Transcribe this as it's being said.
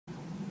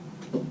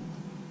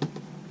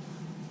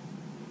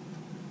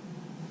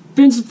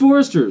Vincent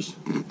Foresters,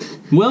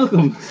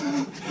 welcome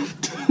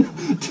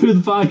to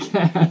the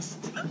podcast.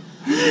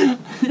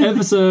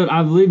 Episode,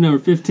 I believe, number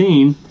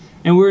 15,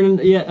 and we're in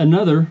yet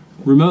another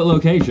remote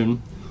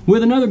location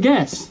with another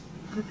guest.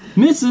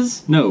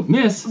 Miss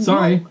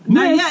Maggie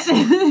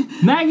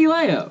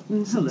Leo.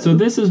 Hello. So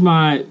this is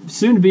my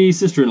soon-to-be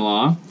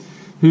sister-in-law,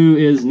 who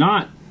is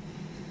not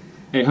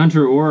a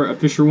hunter or a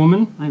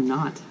fisherwoman. I'm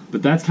not.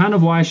 But that's kind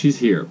of why she's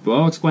here. But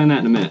I'll explain that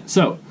in a minute.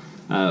 So,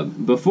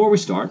 before we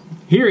start,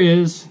 here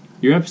is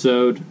your verse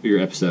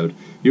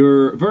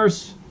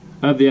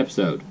of the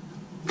episode.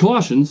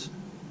 Colossians,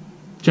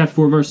 chapter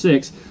 4, verse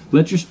 6,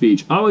 let your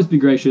speech always be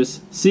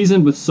gracious,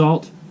 seasoned with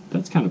salt.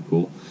 That's kind of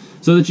cool.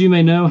 So that you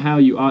may know how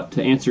you ought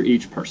to answer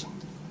each person.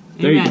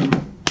 There Amen. you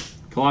go.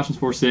 Colossians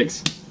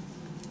 4:6,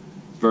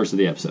 verse of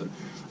the episode.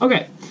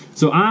 Okay,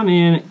 so I'm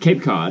in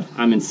Cape Cod.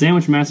 I'm in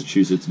Sandwich,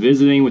 Massachusetts,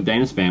 visiting with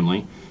Dana's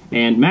family.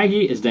 And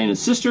Maggie is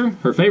Dana's sister,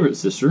 her favorite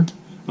sister,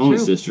 only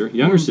True. sister,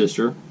 younger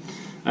sister.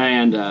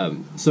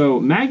 And so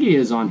Maggie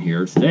is on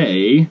here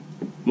today,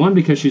 one,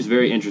 because she's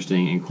very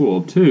interesting and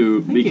cool.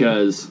 Two, Thank you.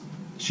 because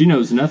she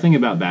knows nothing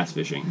about bass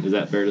fishing. Is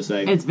that fair to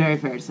say? It's very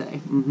fair to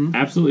say. Mm-hmm.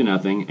 Absolutely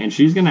nothing. And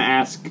she's going to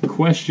ask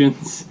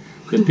questions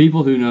that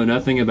people who know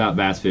nothing about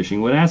bass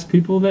fishing would ask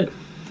people that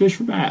fish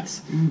for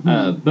bass.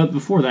 Mm-hmm. But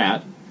before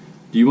that,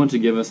 do you want to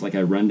give us like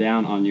a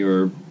rundown on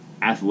your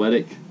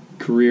athletic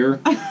career,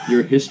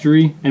 your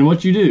history, and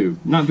what you do?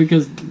 Not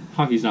because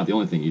hockey's not the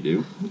only thing you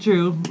do.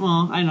 True.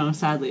 Well, I know,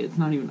 sadly, it's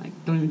not even,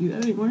 don't even do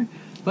that anymore.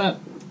 But,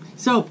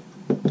 so,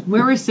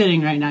 where we're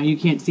sitting right now, you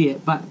can't see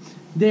it, but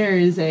there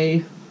is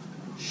a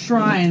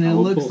shrine that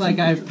looks like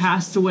I've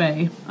passed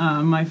away.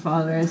 My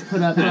father has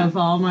put up of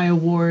all my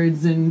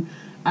awards and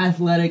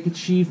athletic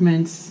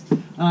achievements.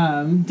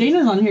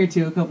 Dana's on here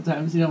too a couple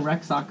times,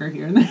 rec soccer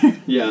here and there.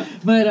 Yeah.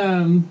 But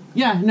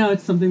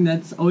it's something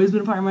that's always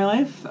been a part of my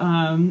life.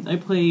 I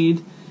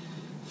played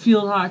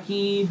field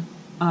hockey,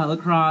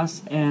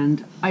 lacrosse,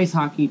 and ice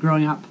hockey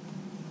growing up.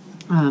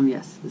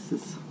 Yes, this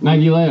is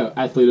Maggie Leo,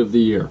 Athlete of the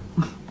Year.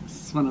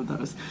 this is one of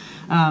those.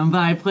 But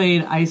I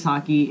played ice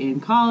hockey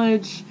in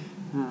college.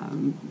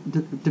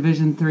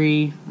 Division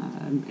 3.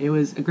 It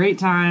was a great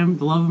time,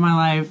 the love of my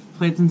life.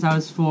 Played since I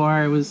was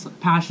 4. It was a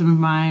passion of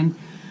mine.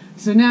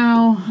 So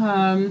now,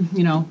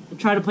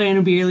 try to play in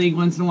a beer league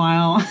once in a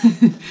while.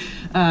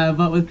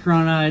 But with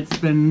Corona, it's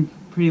been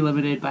pretty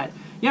limited. But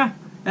yeah,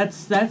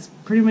 that's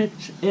pretty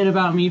much it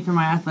about me for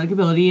my athletic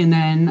ability. And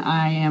then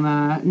I am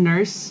a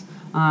nurse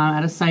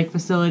at a psych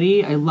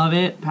facility. I love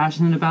it,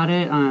 passionate about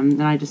it.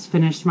 Then I just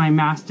finished my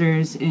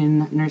master's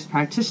in nurse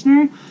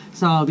practitioner,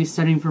 so I'll be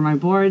studying for my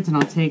boards, and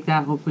I'll take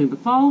that hopefully in the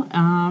fall.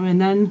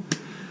 And then,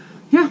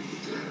 yeah.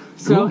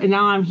 So, Cool. And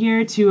now I'm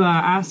here to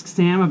ask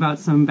Sam about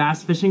some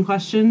bass fishing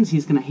questions.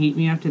 He's gonna hate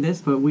me after this,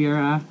 but we're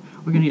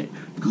gonna get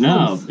close.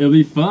 No, it'll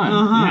be fun.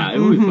 Uh-huh. Yeah, it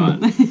will be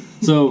fun.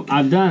 So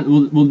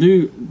we'll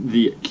do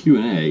the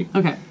Q&A.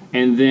 Okay.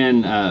 And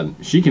then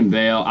she can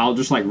bail. I'll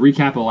just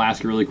recap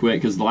Alaska really quick,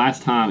 because the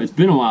last time, it's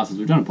been a while since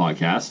we've done a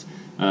podcast,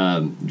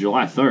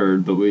 July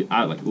 3rd, but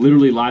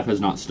literally life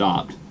has not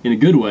stopped in a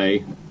good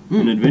way,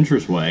 an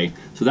adventurous way.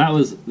 So that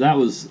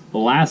was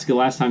Alaska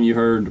last time you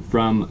heard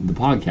from the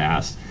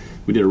podcast.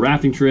 We did a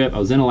rafting trip. I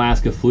was in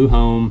Alaska, flew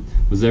home,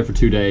 was there for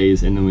 2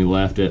 days, and then we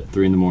left at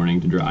 3 in the morning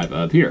to drive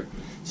up here.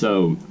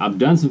 So I've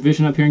done some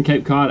fishing up here in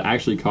Cape Cod. I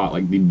actually caught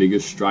the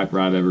biggest striper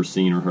I've ever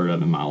seen or heard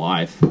of in my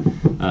life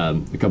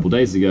a couple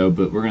days ago,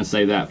 but we're going to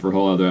save that for a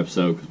whole other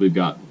episode, because we've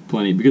got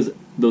plenty. Because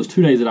those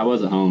 2 days that I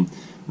was at home,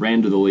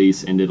 ran to the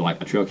lease and did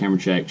a trail camera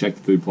checked the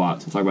food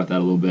plots. We'll talk about that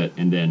a little bit,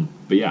 and then,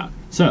 but yeah.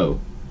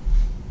 So,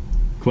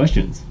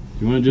 questions.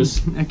 You want to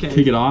just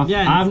kick it off?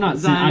 Yeah, I've not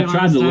seen. I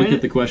tried to look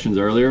at the questions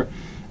earlier,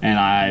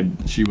 and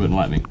she wouldn't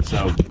let me.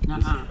 So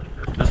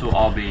this will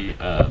all be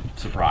a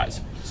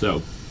surprise.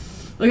 So.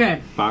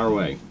 Okay. Fire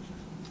away.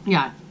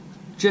 Yeah,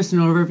 just an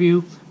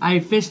overview. I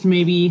fished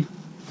maybe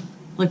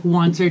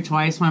once or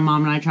twice. My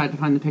mom and I tried to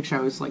find the picture.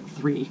 I was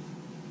 3,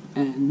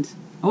 and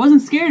I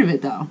wasn't scared of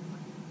it though.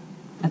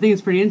 I think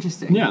it's pretty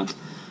interesting. Yeah,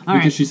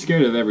 because she's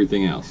scared of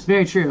everything else.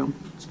 Very true.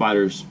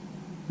 Spiders,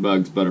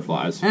 bugs,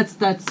 butterflies.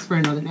 That's for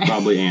another day.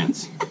 Probably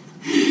ants.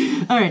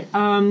 All right.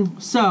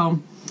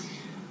 So,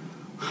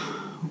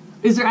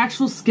 is there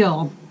actual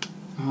skill?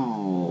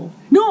 Oh.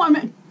 No,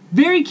 I'm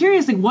very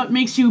curious. What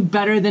makes you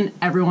better than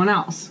everyone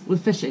else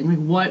with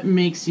fishing? What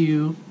makes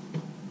you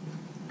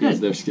good? Is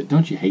there skill?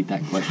 Don't you hate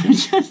that question?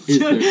 Is there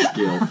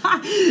skill?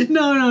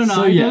 No.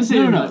 So yes,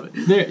 no.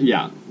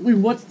 Yeah.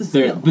 What's the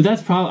skill? But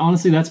that's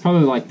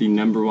probably the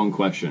number one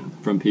question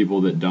from people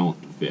that don't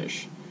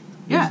fish.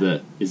 Yeah.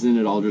 Isn't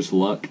it all just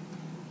luck,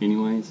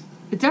 anyways?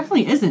 It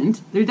definitely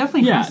isn't. There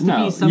definitely has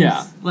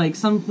to be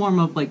some form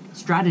of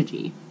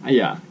strategy.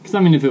 Yeah,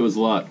 because if it was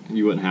luck,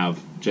 you wouldn't have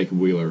Jacob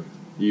Wheeler.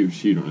 You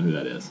don't know who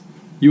that is.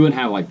 You wouldn't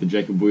have the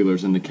Jacob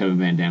Wheelers and the Kevin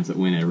Van Dams that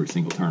win every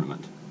single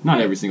tournament. Not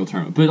every single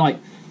tournament, but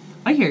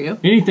I hear you.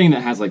 Anything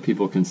that has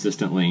people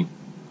consistently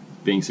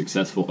being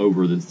successful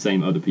over the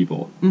same other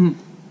people.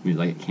 Mm-hmm.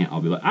 It can't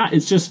all be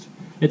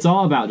it's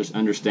all about just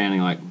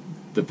understanding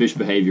the fish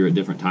behavior at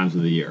different times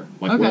of the year,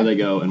 like Okay. where they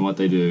go and what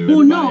they do.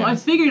 Well, no, Everybody I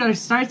has- figured I'd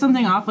start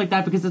something off like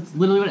that because it's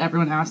literally what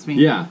everyone asked me.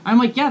 Yeah. I'm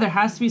like, yeah, there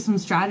has to be some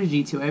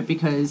strategy to it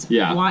because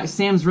Yeah.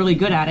 Sam's really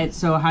good at it,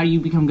 so how do you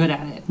become good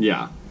at it?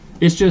 Yeah,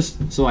 it's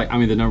just so like I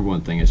mean the number one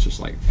thing is just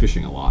like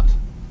fishing a lot,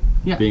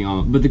 Yeah. being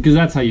on, but because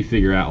that's how you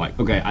figure out like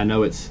okay, I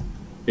know it's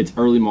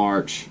early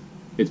March,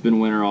 it's been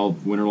winter all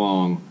winter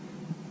long,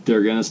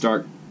 they're gonna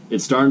start,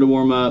 it's starting to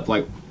warm up,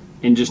 like,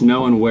 and just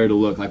knowing where to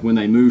look, like when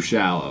they move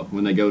shallow,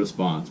 when they go to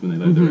spawns, when they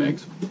lay their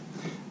eggs,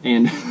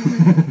 and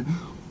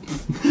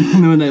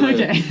when they lay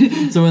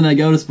Okay. so when they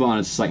go to spawn,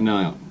 it's just like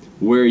no,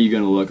 where are you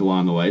gonna look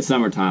along the way? It's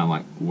summertime,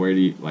 like where do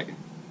you like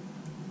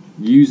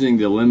using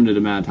the limited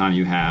amount of time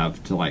you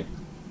have to like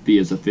be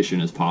as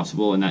efficient as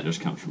possible, and that just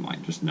comes from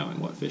like just knowing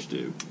what fish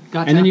do.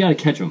 Gotcha. And then you got to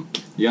catch them.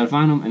 You got to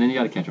find them, and then you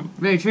got to catch them,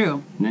 Very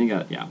true. and then you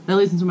got yeah. That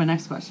leads into my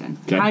next question.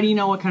 Okay. How do you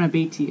know what kind of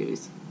bait to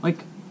use? Like,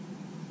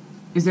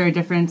 is there a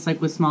difference,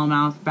 like, with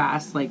smallmouth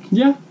bass, like,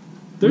 Yeah,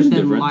 there's a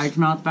within difference.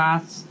 largemouth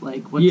bass?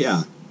 Like, what's...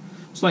 Yeah,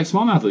 it's like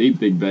smallmouth will eat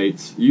big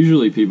baits.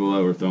 Usually, people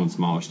though are throwing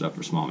smaller stuff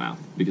for smallmouth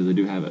because they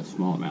do have a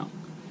small amount,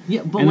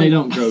 Yeah, but and like, they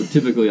don't grow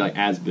typically like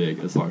as big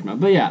as largemouth.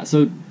 But yeah,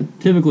 so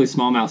typically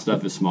smallmouth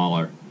stuff is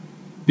smaller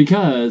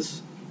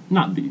because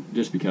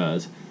just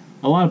because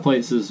a lot of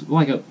places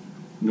like up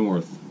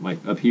north,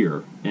 like up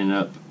here and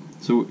up.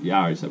 So yeah,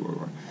 I already said where we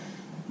were.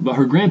 But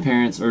her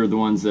grandparents are the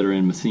ones that are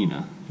in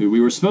Messina, who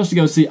we were supposed to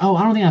go see. Oh,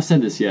 I don't think I've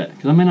said this yet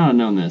because I may not have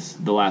known this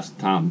the last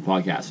time the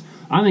podcast.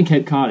 I'm in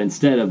Cape Cod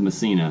instead of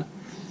Messina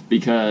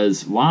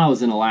because while I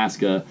was in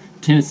Alaska,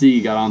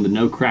 Tennessee got on the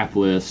no crap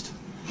list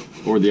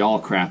or the all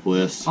crap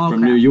list All from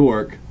crap. New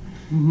York.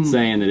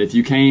 Saying that if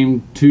you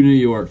came to New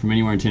York from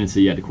anywhere in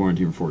Tennessee, you had to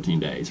quarantine for 14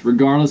 days,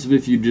 regardless of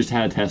if you just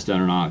had a test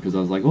done or not. Because I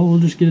was like, oh, we'll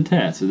just get a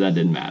test, so that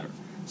didn't matter.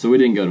 So we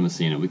didn't go to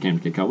Messina. We came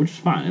to Cape Cod, which is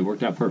fine. It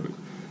worked out perfect.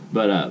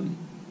 But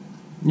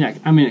yeah,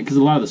 I mean, because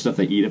a lot of the stuff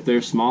they eat up there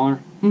is smaller.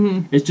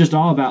 It's just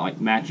all about like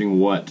matching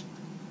what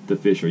the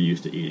fish are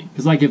used to eating.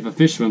 Because like if a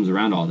fish swims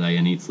around all day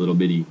and eats little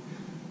bitty,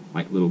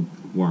 like little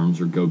worms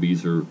or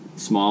gobies or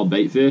small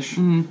bait fish,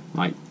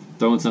 like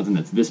throwing something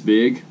that's this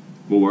big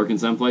will work in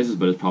some places,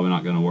 but it's probably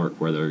not going to work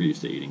where they're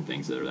used to eating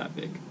things that are that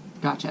big.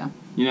 Gotcha.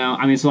 You know,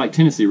 I mean, so like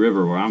Tennessee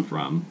River, where I'm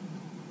from,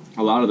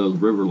 a lot of those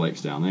river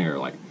lakes down there,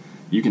 like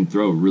you can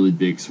throw really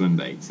big swim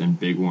baits and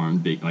big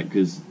worms, like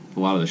because a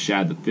lot of the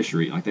shad the fish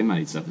are eating, like they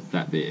might eat stuff that's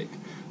that big.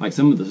 Like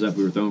some of the stuff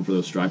we were throwing for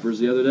those stripers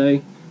the other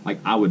day, like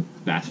I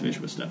would bass fish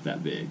with stuff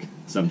that big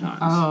sometimes.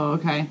 Oh,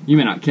 okay. You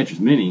may not catch as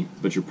many,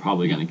 but you're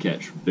probably going to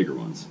catch bigger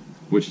ones,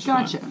 which is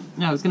Gotcha. fun.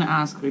 No, I was going to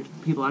ask if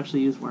people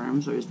actually use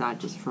worms, or is that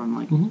just from,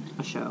 like,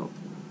 a show?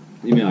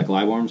 You mean like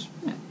live worms?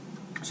 Yeah.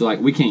 So like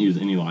we can't use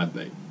any live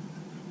bait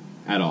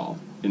at all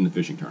in the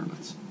fishing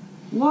tournaments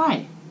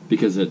Why?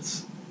 because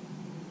it's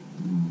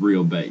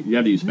real bait. You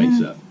have to use fake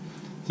stuff,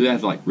 so you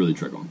have to like really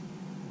trick them.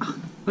 So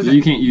Okay.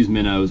 you can't use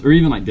minnows or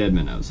even like dead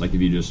minnows. Like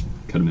if you just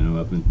cut a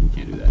minnow up, and you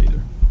can't do that either.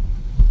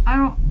 I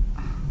don't...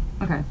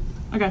 Okay.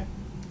 Okay.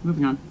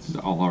 Moving on. This is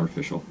all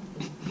artificial.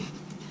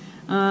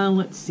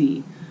 Let's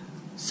see.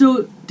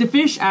 So, do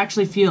fish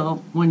actually feel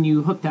when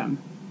you hook them?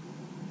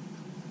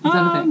 Is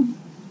that a thing?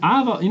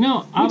 I've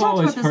talked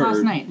always about this heard.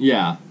 last night.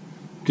 Yeah,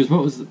 because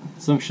what was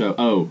some show?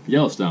 Oh,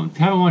 Yellowstone. If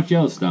you haven't watched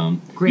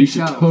Yellowstone, Great you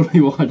should show.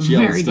 totally watch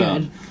Very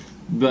Yellowstone. good.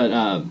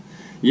 But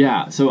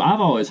yeah, so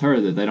I've always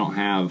heard that they don't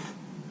have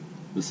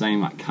the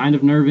same like kind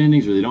of nerve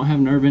endings, or they don't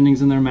have nerve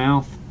endings in their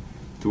mouth,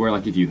 to where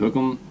like if you hook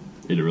them,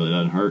 it really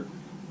doesn't hurt.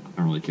 I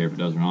don't really care if it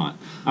does or not.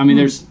 I mean,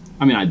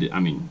 I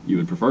mean, you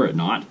would prefer it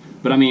not,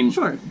 but I mean,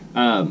 Sure.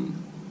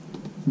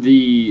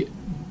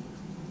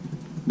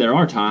 There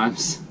are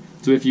times.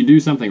 So if you do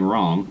something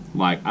wrong,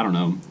 like, I don't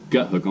know,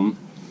 gut hook them,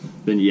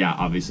 then yeah,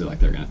 obviously, like,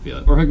 they're going to feel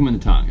it. Or hook them in the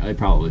tongue. They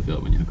probably feel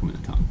it when you hook them in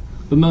the tongue.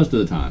 But most of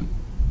the time,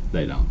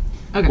 they don't.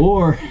 Okay.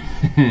 Or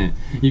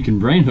you can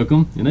brain hook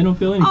them, and they don't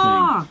feel anything.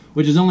 Ah!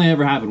 Which has only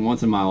ever happened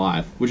once in my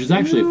life. Which is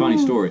actually a funny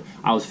story.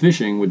 I was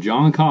fishing with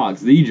John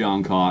Cox, the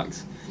John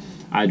Cox.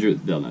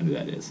 They'll know who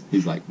that is.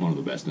 He's, like, one of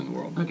the best in the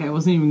world. Okay, I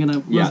wasn't even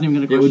gonna question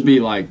it would be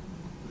like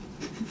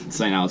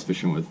saying I was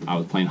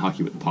playing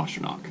hockey with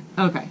Pasternak.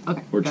 Okay.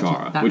 Or Gotcha.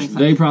 Chara, That which makes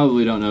they sense.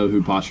 probably don't know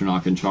who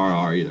Pasternak and Chara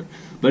are either.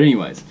 But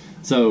anyways,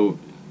 so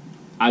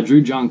I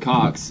drew John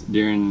Cox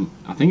during,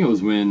 I think it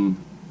was when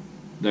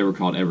they were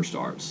called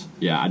Everstarts.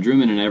 Yeah, I drew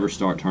him in an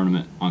Everstart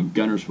tournament on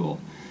Gunnersville.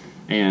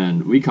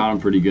 And we caught him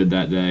pretty good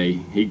that day.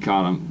 He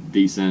caught him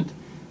decent.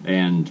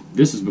 And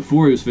this is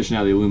before he was fishing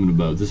out of the aluminum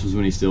boats. This was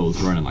when he still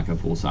was running like a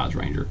full-size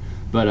Ranger.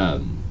 But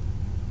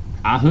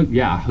I hooked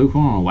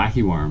one on a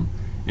wacky worm.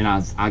 And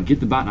I get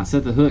the bite and I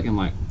set the hook and I'm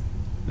like,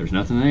 there's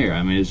nothing there.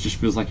 I mean, it just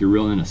feels like you're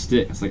reeling in a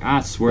stick. It's like, I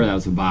swear that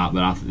was a bite,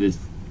 but it's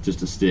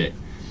just a stick.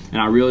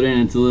 And I reeled it in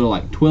into a little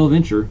like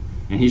 12-incher,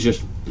 and he's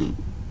just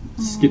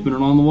skipping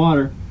along the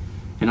water.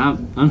 And I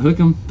unhook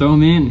him, throw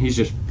him in, and he's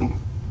just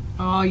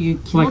Oh, you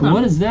killed like, him.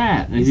 what is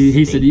that? And You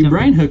he said, staked you him.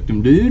 brain hooked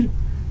him, dude.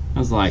 I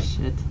was like,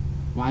 Shit.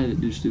 why did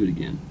it just do it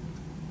again?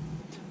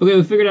 Okay,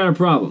 we figured out a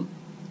problem.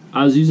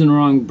 I was using the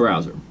wrong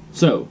browser.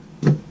 So,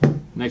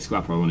 next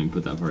I probably won't even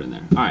put that part in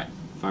there. Alright,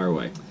 fire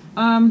away.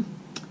 So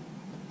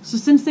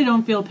since they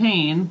don't feel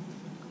pain,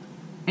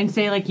 and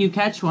say like you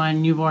catch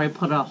one, you've already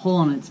put a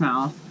hole in its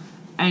mouth,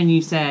 and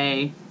you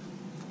say,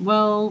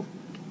 well,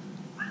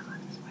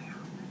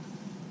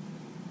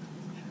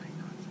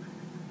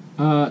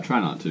 try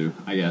not to,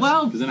 I guess.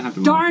 well, 'Cause then I have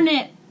to darn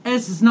it,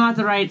 this is not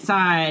the right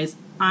size.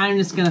 I'm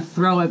just going to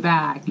throw it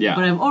back. Yeah.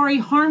 But I've already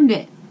harmed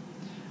it.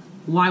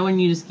 Why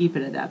wouldn't you just keep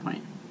it at that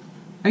point?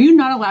 Are you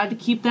not allowed to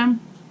keep them?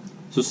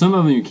 So some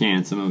of them you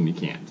can, some of them you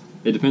can't.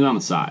 It depends on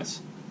the size.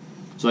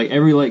 So like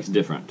every lake's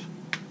different.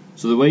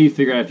 So the way you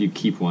figure out if you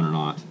keep one or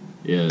not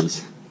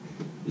is,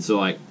 so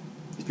like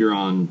if you're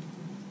on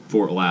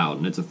Fort Loud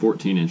and it's a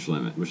 14-inch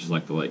limit, which is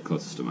like the lake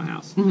closest to my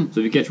house. Mm-hmm. So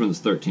if you catch one that's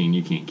 13,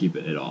 you can't keep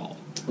it at all.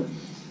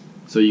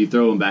 So you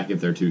throw them back if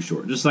they're too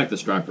short, just like the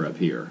striper up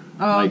here.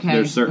 Oh, like okay.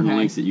 there's certain Okay.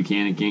 lengths that you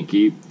can and can't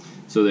keep.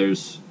 So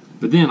there's,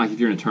 but then like if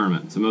you're in a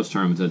tournament, so most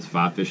tournaments it's a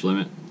 5-fish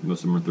limit.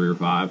 Most of them are 3 or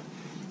 5.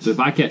 So if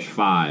I catch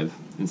 5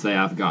 and say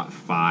I've got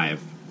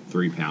 5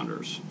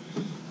 3-pounders,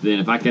 then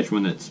if I catch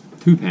one that's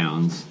 2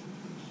 pounds,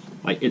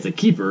 like it's a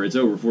keeper, it's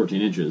over 14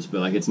 inches,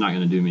 but like it's not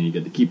going to do me any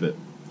good to keep it.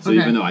 So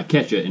Okay. even though I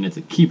catch it and it's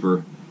a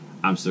keeper,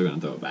 I'm still going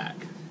to throw it back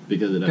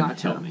because it doesn't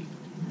Gotcha. help me.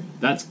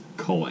 That's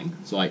culling.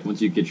 So like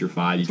once you get your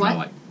 5, you try to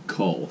What? like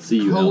cull,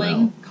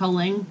 C-U-L-L.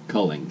 Culling.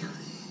 Culling.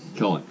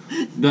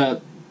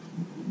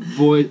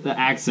 The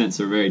accents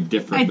are very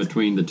different It's-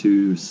 between the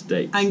two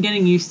states. I'm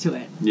getting used to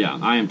it. Yeah,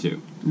 I am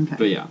too. Okay.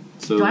 But yeah,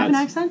 so Do I have an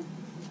that's, accent?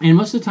 and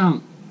most of the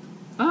time,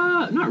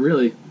 not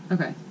really.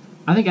 Okay.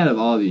 I think out of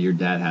all of you, your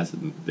dad has the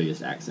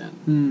biggest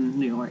accent.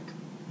 New York.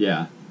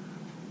 Yeah.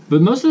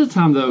 But most of the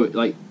time, though,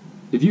 like,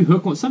 if you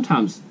hook one,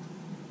 sometimes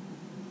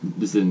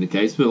this isn't the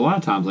case, but a lot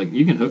of times, like,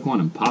 you can hook one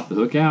and pop the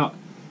hook out,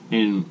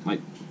 and, like,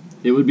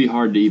 it would be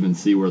hard to even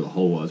see where the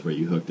hole was where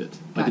you hooked it.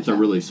 Like, it's a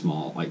Gotcha. really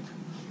small, like,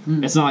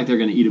 it's not like they're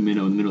going to eat a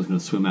minnow and the minnow's going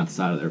to swim out the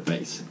side of their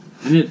face.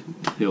 And it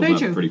heals Very up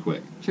true. pretty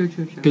quick. True.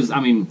 Because, I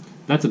mean,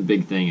 that's a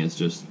big thing, is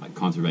just, like,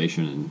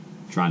 conservation and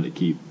trying to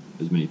keep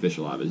as many fish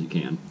alive as you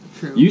can.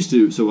 True. Used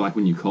to, so like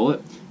when you cull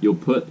it, you'll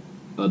put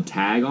a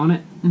tag on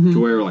it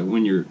to where like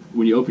when you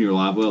open your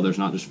live well, there's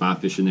not just 5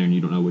 fish in there and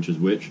you don't know which is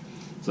which.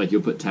 It's like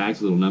you'll put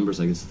tags, little numbers,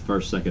 like it's the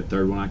first, second,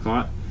 third one I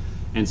caught,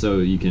 and so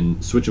you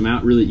can switch them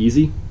out really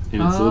easy,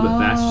 and it's a little bit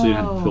faster, so you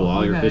don't have to pull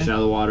all your okay. fish out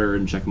of the water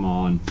and check them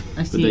all. And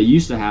I but see. they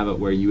used to have it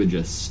where you would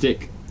just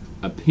stick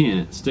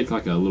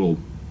like a little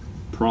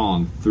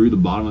prong through the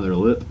bottom of their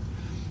lip,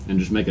 and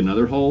just make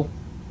another hole.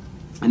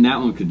 And that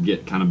one could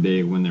get kind of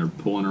big when they're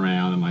pulling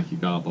around and like you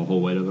got the whole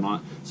weight of it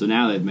on it. So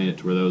now they've made it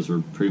to where those are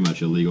pretty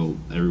much illegal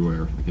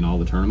everywhere, like in all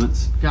the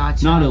tournaments.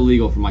 Gotcha. Not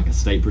illegal from like a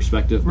state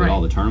perspective, but Right.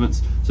 all the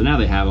tournaments. So now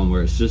they have them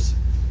where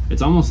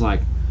it's almost like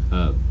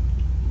the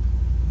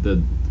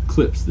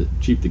clips that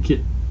keep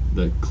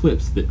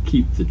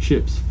the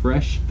chips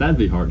fresh. That'd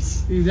be hard. That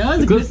was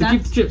The a clips good. that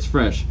keep the chips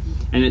fresh,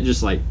 and it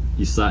just like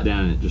you slide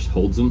down and it just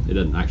holds them. It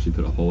doesn't actually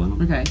put a hole in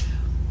them. Okay,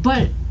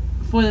 but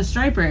for the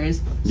stripers,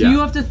 so Yeah.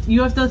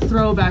 you have to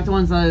throw back the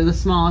ones that are the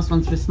smallest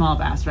ones for small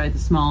bass, right? The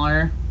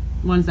smaller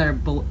ones that are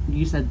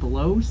you said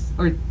below,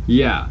 or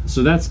Yeah,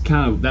 so that's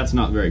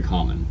not very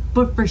common.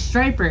 but for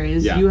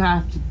stripers, Yeah.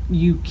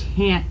 you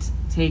can't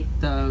take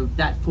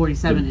that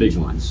 47 The big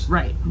inch ones. ones,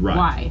 right? Right.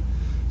 Why?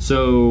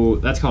 So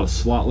that's called a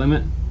slot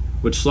limit,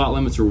 which slot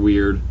limits are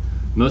weird.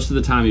 Most of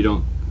the time you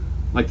don't,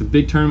 like the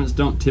big tournaments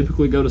don't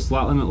typically go to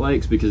slot limit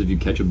lakes because if you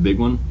catch a big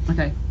one,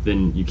 Okay.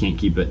 then you can't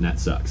keep it and that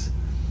sucks.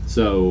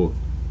 So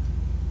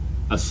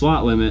a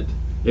slot limit,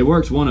 it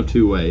works one of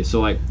two ways. So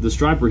like the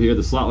striper here,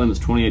 the slot limit's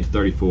 28 to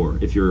 34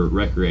 if you're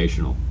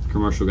recreational.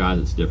 Commercial guys,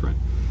 it's different.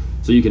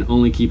 So you can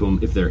only keep them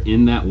if they're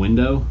in that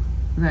window.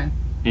 Okay.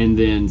 And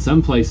then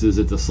some places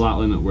it's a slot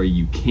limit where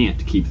you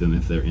can't keep them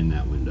if they're in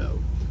that window.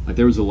 Like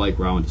there was a lake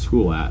where I went to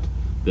school at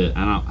that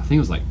I think it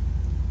was like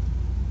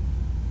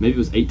maybe it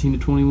was 18 to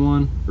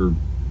 21 or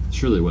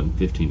surely it wasn't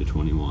 15 to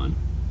 21.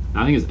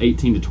 I think it was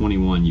 18 to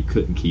 21 you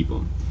couldn't keep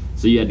them.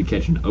 So you had to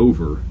catch an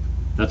over.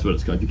 That's what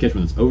it's called. If you catch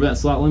one that's over that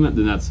slot limit,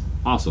 then that's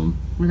awesome.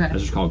 Okay.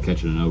 That's just called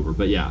catching an over.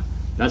 But yeah,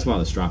 that's why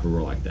the striper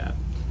were like that.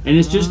 And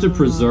it's just to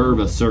preserve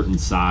a certain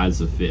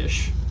size of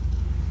fish.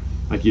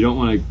 Like you don't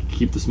want to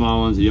keep the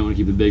small ones, you don't want to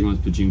keep the big ones,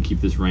 but you can keep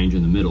this range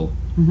in the middle,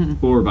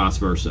 or vice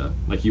versa.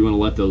 Like you want to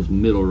let those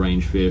middle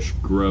range fish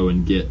grow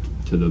and get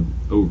to the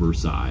over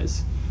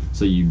size,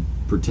 so you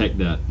protect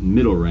that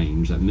middle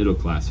range, that middle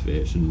class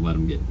fish, and let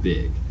them get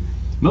big.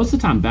 Most of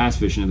the time, bass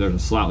fishing, if there's a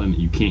slot limit,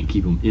 you can't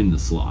keep them in the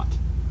slot.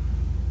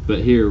 But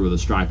here with a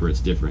striper, it's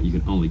different. You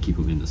can only keep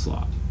them in the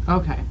slot,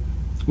 Okay.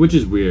 which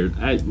is weird.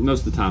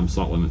 Most of the time,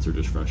 slot limits are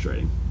just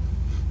frustrating.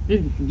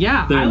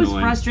 Yeah, They're I was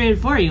annoying. frustrated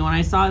for you when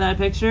I saw that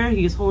picture.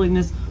 He's holding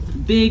this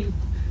big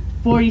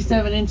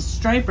 47-inch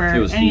striper, It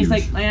was and he's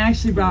huge. like, I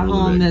actually brought Really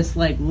home big. this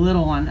like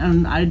little one,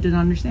 and I didn't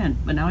understand,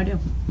 but now I do.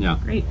 Yeah,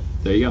 Great,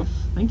 there you go.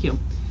 thank you.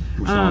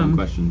 We're solving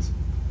questions.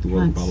 The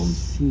world's Let's problems.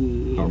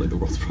 see. Hardly the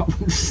world's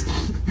problems.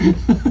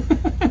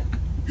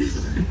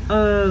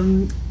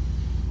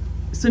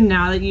 So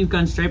now that you've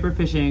gone striper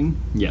fishing,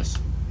 Yes.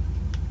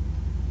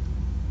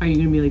 are you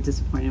gonna be like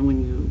disappointed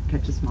when you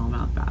catch a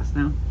smallmouth bass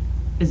now?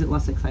 Is it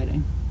less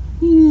exciting?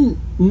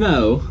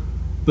 No,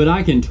 but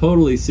I can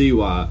totally see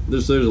why.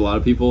 There's a lot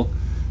of people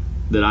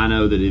that I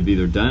know that have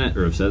either done it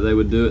or have said they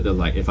would do it. They're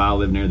like, if I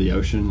lived near the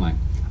ocean, like,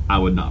 I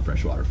would not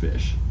freshwater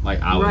fish.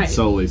 Like, I would Right.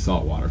 solely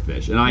saltwater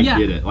fish. And I Yeah.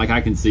 get it. Like,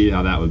 I can see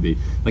how that would be.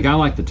 Like, I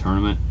like the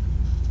tournament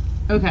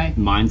Okay.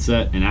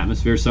 mindset and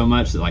atmosphere so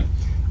much that, like,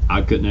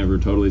 I could never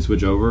totally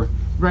switch over.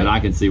 Right. But I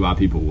can see why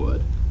people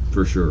would,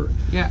 for sure.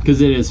 Yeah.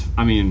 Because it is,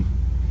 I mean,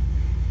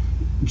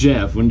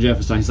 when Jeff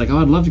was talking, he's like, oh,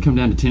 I'd love to come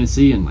down to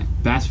Tennessee and, like,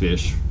 bass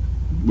fish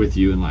with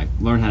you and, like,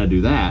 learn how to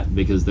do that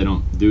because they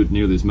don't do it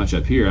nearly as much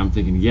up here. I'm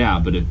thinking, yeah,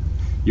 but if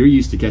you're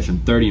used to catching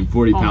 30 and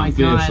 40 Oh my pound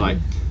fish, God. like,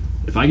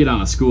 if I get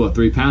on a school of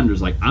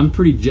 3-pounders, like, I'm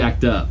pretty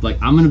jacked up. Like,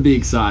 I'm going to be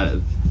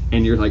excited.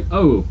 And you're like,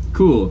 oh,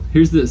 cool.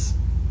 Here's this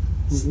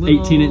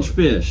Little- 18-inch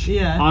fish.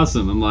 Yeah.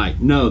 Awesome. I'm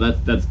like, no,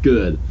 that's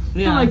good.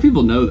 Yeah. And, like,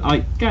 people know,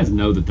 like, guys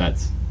know that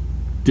that's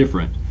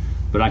different.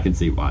 But I can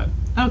see why.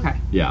 Okay.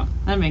 Yeah.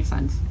 That makes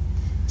sense.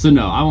 So,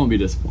 no, I won't be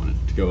disappointed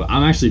to go.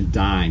 I'm actually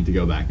dying to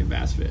go back and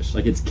bass fish.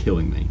 Like, it's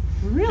killing me.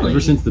 Really? Ever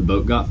since the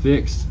boat got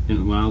fixed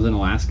and when I was in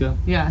Alaska,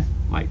 Yeah.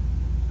 like,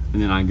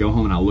 and then I go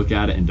home and I look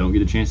at it and don't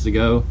get a chance to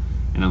go.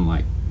 And I'm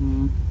like,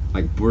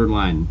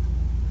 borderline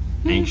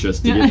anxious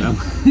to Yeah. get them.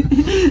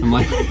 I'm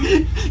like,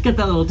 Get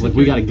that little ticket.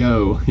 we gotta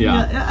go.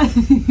 Yeah.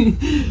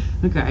 Yeah.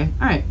 Okay.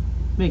 All right.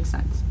 Makes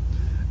sense.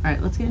 All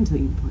right. Let's get into the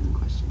important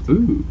questions.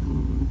 Ooh.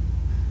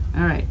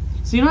 All right.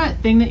 So you know that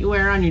thing that you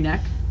wear on your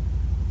neck?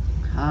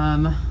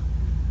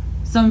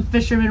 Some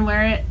fishermen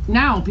wear it.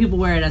 Now people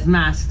wear it as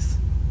masks.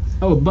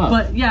 Oh, a buff.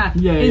 But yeah,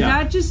 Yeah, is yeah.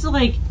 that just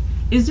like,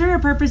 is there a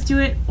purpose to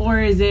it, or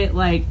is it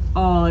like,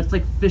 oh, it's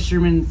like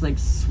fisherman's like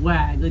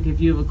swag? Like if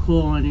you have a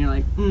cool one, you're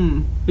like,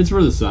 It's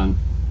for the sun.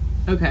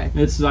 okay.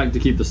 It's like to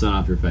keep the sun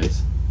off your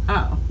face.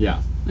 Oh,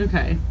 Yeah.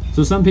 okay.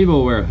 So some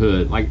people wear a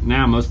hood. Like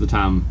now, most of the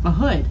time, A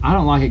hood. I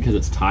don't like it because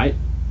it's tight.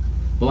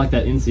 But like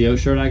that NCO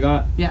shirt I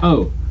got. Yeah.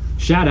 Oh,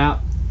 shout out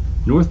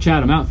North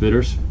Chatham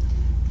Outfitters.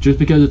 Just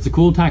because it's a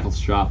cool tackle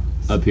shop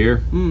up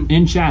here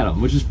in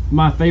Chatham, which is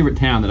my favorite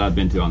town that I've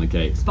been to on the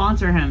Cape.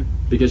 Sponsor him.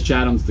 Because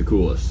Chatham's the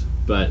coolest.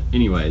 But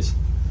anyways,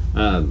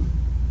 I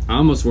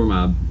almost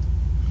wore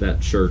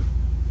that shirt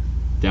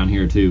down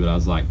here too, but I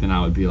was like, then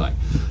I would be like,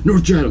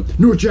 North Chatham,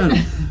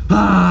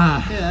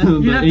 ah. Yeah. But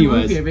You'd have to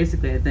anyways, move here,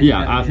 basically. I think.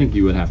 yeah, I think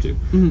you would have to.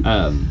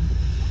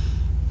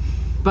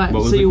 But what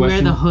was so the you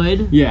question? wear the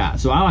hood. Yeah,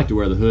 so I like to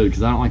wear the hood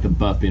because I don't like the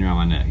buff being around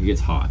my neck. It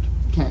gets hot,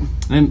 Okay.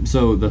 and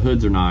so the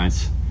hoods are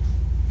nice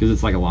because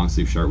it's like a long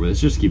sleeve shirt with it.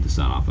 It's just to keep the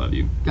sun off of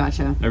you.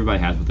 Gotcha. Everybody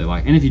has what they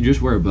like, and if you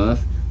just wear a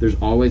buff, there's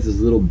always this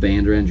little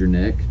band around your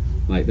neck.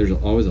 Like there's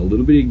always a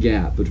little bitty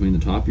gap between the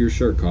top of your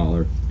shirt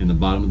collar and the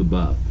bottom of the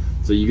buff,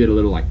 so you get a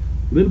little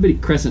bitty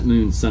crescent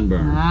moon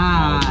sunburn all the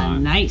Ah,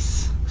 time.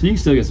 nice. So you can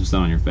still get some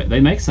sun on your face. They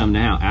make some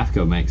now.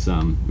 AFCO makes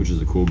some, which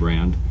is a cool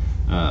brand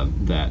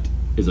that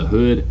is a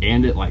hood,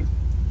 and it like,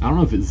 I don't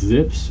know if it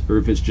zips or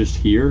if it's just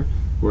here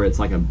where it's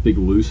like a big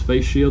loose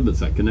face shield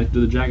that's like connected to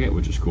the jacket,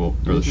 which is cool,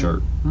 or the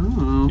shirt.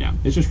 Oh. Yeah,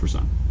 it's just for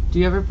sun. Do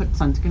you ever put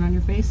sunscreen on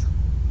your face?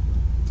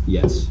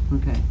 Yes,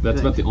 Okay. that's good.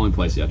 about the only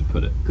place you have to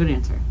put it Good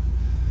answer.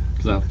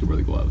 because I have to wear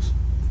the gloves.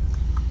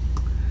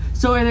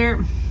 So are there,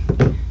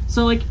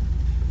 so like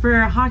for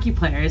hockey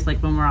players, like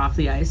when we're off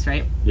the ice,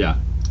 right? Yeah.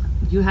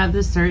 You have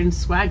this certain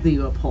swag that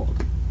you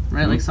uphold,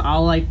 right? Like, so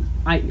I'll like,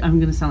 I'm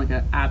gonna sound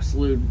like an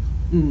absolute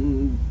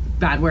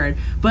bad word,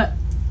 but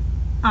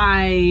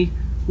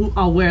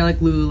I'll wear like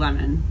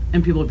Lululemon,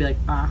 and people will be like,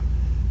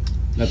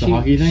 That's a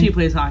hockey thing? She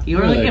plays hockey.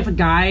 Or Really? like if a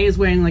guy is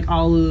wearing like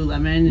all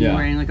Lululemon and Yeah.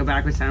 wearing like a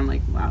backwards hat, I'm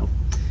like, wow,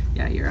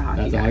 yeah, you're a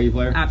hockey That's a guy. hockey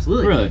player?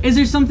 Absolutely. Really? Is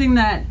there something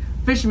that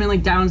fishermen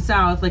like down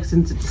south, like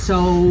since it's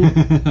so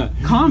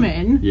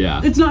common,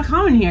 Yeah. it's not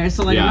common here,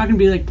 so like Yeah. I'm not gonna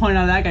be like pointing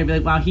out that guy, be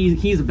like, wow,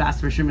 he's a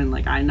bass fisherman,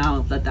 like I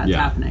know that's Yeah.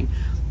 happening.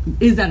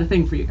 Is that a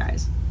thing for you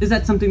guys? Is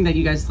that something that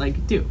you guys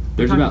like do?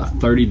 There's Talk about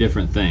 30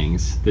 different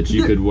things that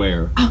you could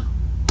wear.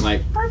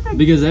 Like, Perfect.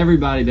 because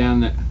everybody down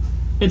there,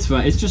 it's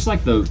fun. It's just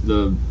like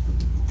the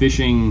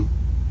fishing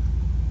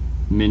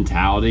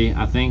mentality,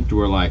 I think, to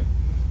where like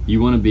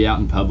you want to be out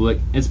in public.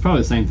 It's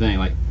probably the same thing.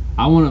 Like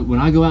when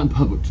I go out in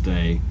public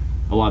today,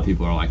 a lot of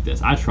people are like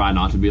this. I try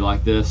not to be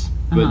like this,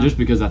 but just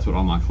because that's what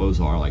all my clothes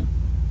are, like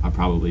I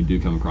probably do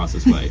come across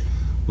this way.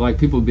 But like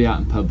people be out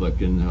in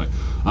public and they're like,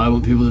 I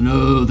want people to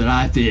know that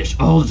I fish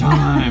all the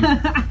time,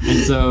 and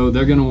so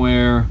they're gonna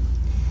wear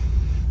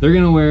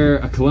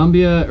a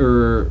Columbia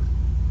or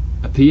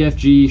a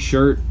PFG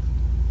shirt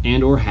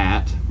and or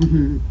hat.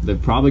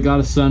 They've probably got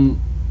a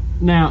sun.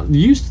 Now,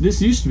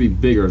 this used to be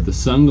bigger. The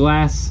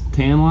sunglass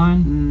tan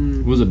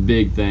line was a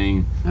big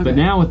thing, Okay. but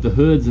now with the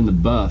hoods and the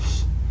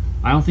buffs,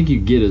 I don't think you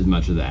get as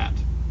much of that.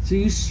 So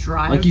you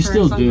strive Like, you for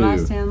still a sunglass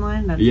do. tan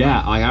line? That's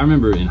Yeah, like I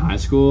remember in high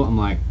school, I'm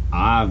like,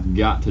 I've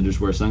got to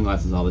just wear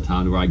sunglasses all the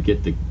time to where I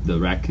get the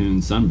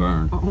raccoon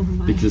sunburn, Oh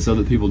my. because so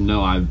that people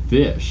know I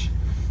fish.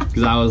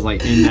 Because I was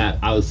like in that,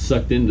 I was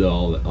sucked into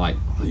all that. Like,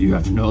 oh, you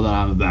have to know that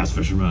I'm a bass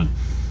fisherman.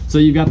 So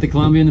you've got the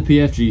Columbia and the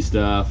PFG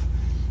stuff.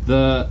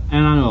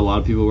 And I know a lot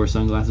of people wear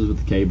sunglasses with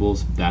the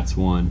cables. That's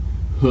one.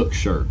 Hook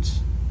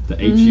shirts. The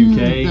HUK.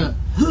 The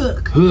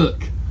hook.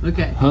 Hook.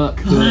 Okay. Hook.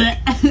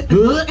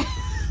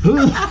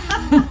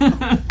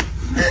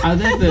 I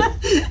think that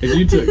if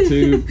you took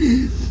two,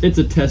 it's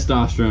a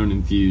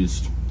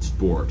testosterone-infused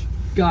sport.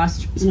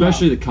 Gosh.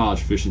 Especially the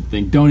college fishing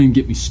thing. Don't even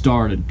get me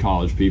started,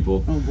 college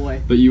people. Oh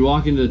boy. But you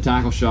walk into the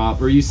tackle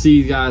shop, or you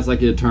see guys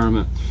like at a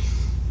tournament,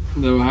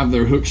 they'll have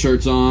their hook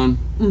shirts on,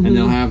 and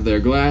they'll have their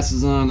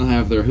glasses on, they'll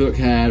have their hook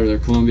hat, or their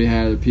Columbia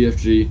hat, or their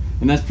PFG,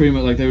 and that's pretty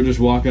much like they would just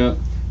walk up.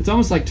 It's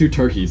almost like two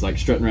turkeys, like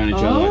strutting around each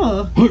other,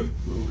 like, hook,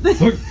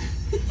 hook.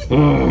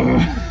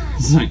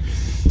 It's like,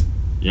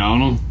 you on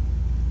them?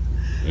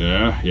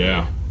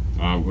 Yeah.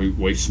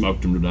 We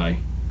smoked them today.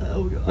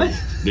 Oh god.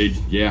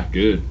 Yeah,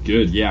 good.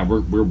 Yeah,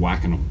 we're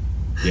whacking them.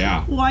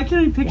 Yeah. Why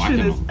can't I picture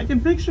this? I can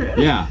picture it.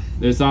 Yeah,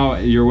 it's all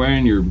you're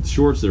wearing your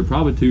shorts that are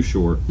probably too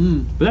short,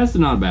 but that's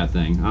not a bad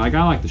thing. I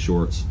like the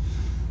shorts.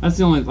 That's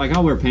the only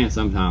I'll wear pants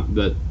sometimes,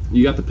 but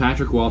you got the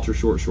Patrick Walter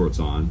shorts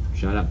on.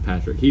 Shout out to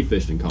Patrick. He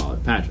fished in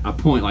college. Patrick, I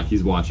point like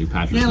he's watching.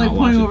 Patrick's not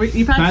watching. Over.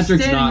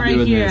 Patrick's not right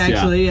doing here, this.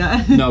 Actually,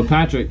 yeah. No,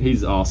 Patrick. He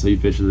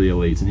fishes the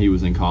elites, and he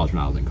was in college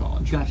when I was in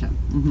college. Gotcha.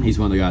 He's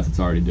one of the guys that's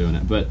already doing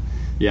it, but.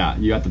 Yeah,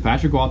 you got the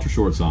Patrick Walter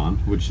shorts on,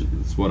 which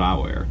is what I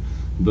wear.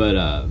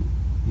 But,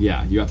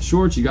 yeah, you got the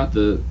shorts, you got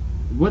the...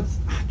 I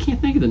can't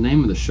think of the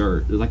name of the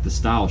shirt. It's like the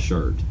style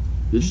shirt.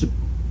 It's just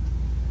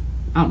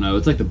I don't know.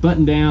 It's like the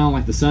button down,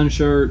 like the sun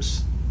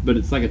shirts, but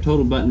it's like a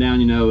total button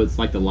down, it's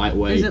like the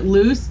lightweight. Is it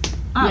loose?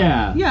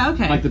 Yeah. Yeah,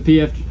 okay. Like the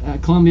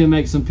PF... Columbia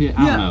makes some PF...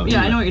 I don't know.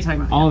 Yeah, I know what you're talking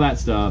about. All that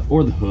stuff.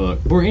 Or the hook.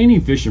 Or any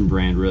fishing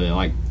brand, really.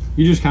 Like,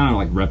 you just kind of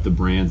like rep the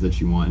brands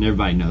that you want, and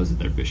everybody knows that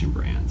they're fishing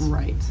brands.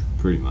 Right.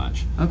 Pretty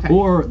much. Okay.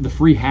 Or the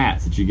free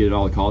hats that you get at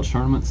all the college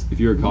tournaments.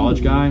 If you're a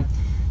college guy,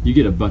 you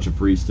get a bunch of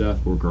free stuff.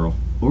 Or girl.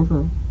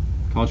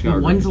 College guy or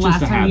girl. When's the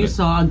last time you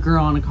saw a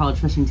girl on a college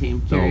fishing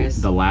team? Curious.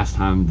 The last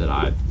time that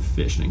I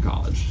fished in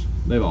college.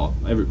 A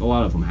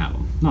lot of them have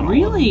them. Not all of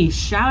them. Really?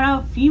 Shout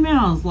out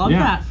females. Love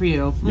that for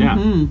you.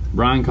 Yeah.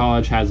 Bryan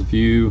College has a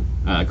few.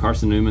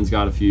 Carson Newman's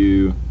got a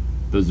few.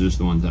 Those are just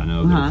the ones I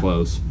know that are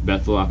close.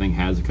 Bethel, I think,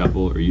 has a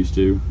couple, or used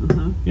to.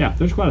 Yeah,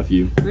 there's quite a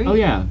few. Great. Oh,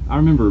 yeah. I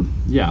remember,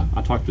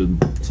 I talked to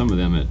some of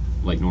them at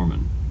Lake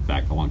Norman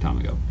back a long time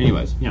ago.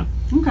 Anyways, yeah.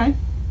 Okay.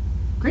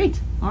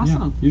 Great.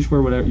 Awesome. Yeah. You just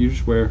wear whatever. You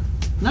just wear...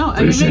 No,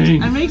 it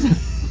makes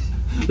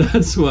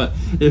That's what...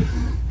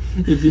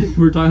 If you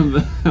were talking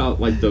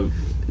about, like,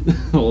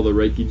 all the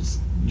Reiki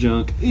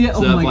junk. Yeah,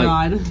 stuff, oh my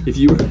God. If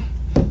you were...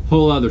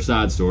 Whole other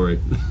side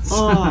story.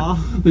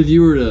 Oh. If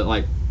you were to,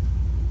 like...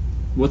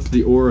 What's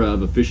the aura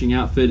of a fishing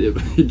outfit?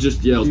 It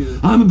just yells,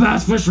 I'm a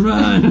bass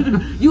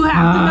fisherman! You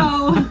have to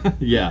know!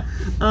 Yeah,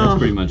 that's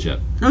pretty much it.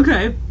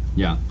 Okay.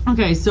 Yeah.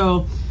 Okay,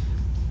 so,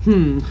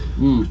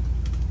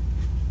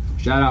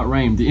 Shout out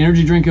Rain, the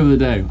energy drink of the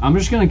day. I'm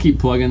just going to keep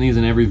plugging these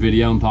in every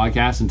video and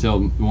podcast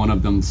until one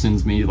of them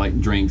sends me,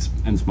 like, drinks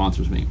and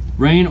sponsors me.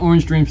 Rain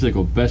Orange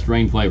Dreamsicle, best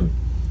Rain flavor.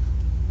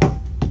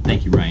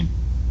 Thank you, Rain.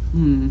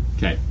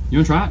 Okay, you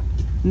want to try it?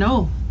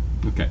 No.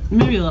 Okay.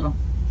 Maybe a little.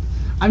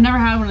 I've never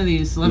had one of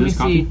these, so let me see.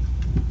 Coffee?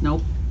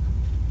 Nope.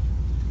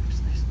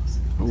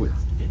 Oh,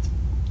 it's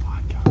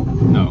vodka.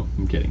 No,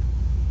 I'm kidding.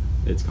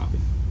 It's coffee.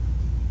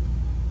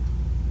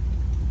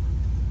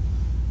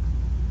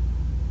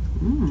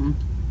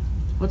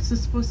 What's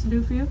this supposed to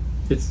do for you?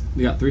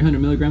 You got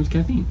 300 milligrams of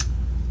caffeine.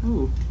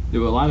 Ooh. It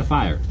will light a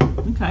fire.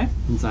 Okay.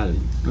 Inside of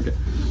you. Okay.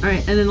 All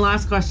right, and then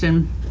last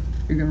question.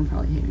 You're gonna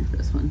probably hate me for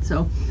this one.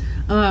 So,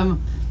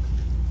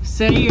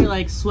 say you're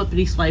like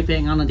swippity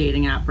swiping on a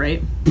dating app,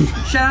 right?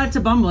 Shout out to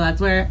Bumble. That's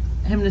where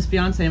him and his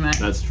fiance met.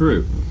 That's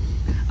true.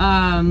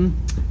 Don't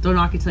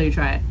knock it till you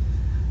try it.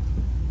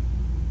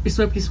 You're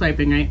swippity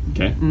swiping, right?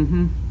 Okay.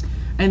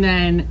 And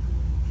then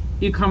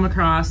you come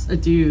across a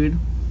dude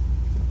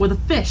with a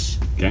fish.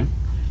 Okay.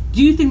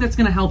 Do you think that's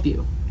gonna help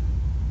you?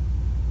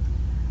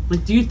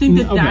 Like, do you think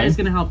that is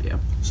gonna help you?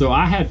 So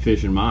I had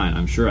fish in mind.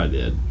 I'm sure I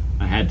did.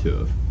 I had to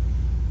have.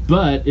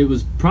 But it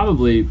was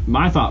probably,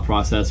 my thought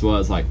process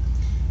was like,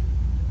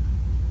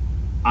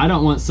 I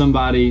don't want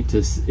somebody to,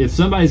 if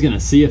somebody's going to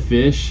see a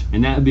fish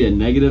and that would be a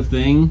negative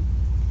thing,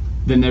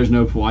 then there's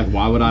no point.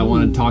 Why would I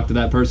want to talk to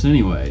that person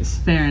anyways?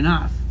 Fair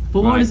enough.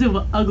 But what is it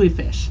with ugly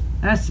fish?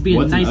 It has to be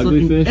What's a nice an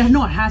ugly looking fish?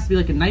 No, it has to be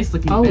like a nice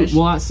looking fish. Oh,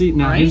 well, I see.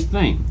 Now, here's the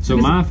thing. So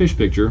Because my fish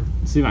picture,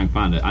 let's see if I can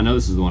find it. I know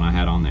this is the one I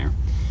had on there.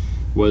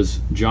 Was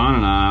John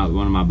and I,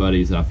 one of my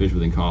buddies that I fished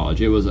with in college.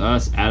 It was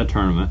us at a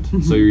tournament.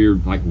 So you're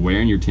like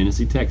wearing your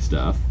Tennessee Tech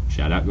stuff.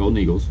 Shout out Golden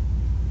Eagles.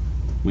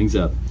 Wings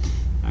up.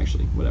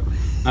 Actually, whatever.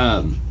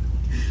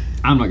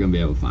 I'm not going to be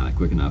able to find it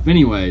quick enough.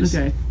 Anyways,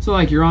 so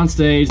like you're on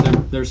stage.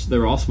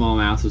 They're all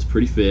smallmouth. It's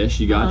pretty fish.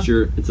 You got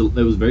it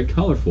was very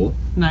colorful.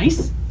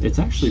 Nice. It's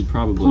actually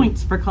probably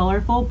points for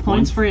colorful.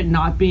 Points for it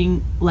not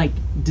being like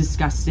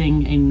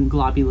disgusting and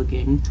globby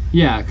looking.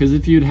 Yeah, because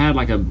if you'd had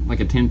like a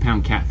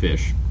 10-pound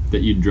catfish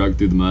that you drug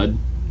through the mud,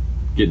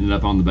 getting it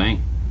up on the bank,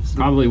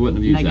 probably wouldn't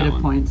have used that one.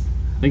 Negative points.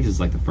 I think this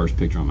is like the first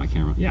picture on my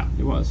camera. Yeah,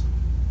 it was.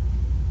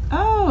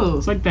 Oh.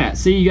 It's like that.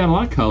 See, you got a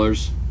lot of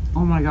colors.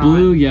 Oh my god.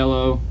 Blue,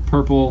 yellow,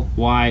 purple,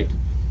 white.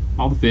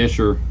 All the fish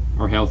are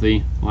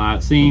healthy.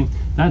 Light. See,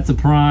 that's a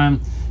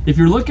prime. if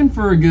you're looking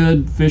for a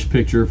good fish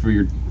picture for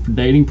your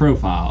dating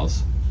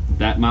profiles,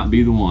 that might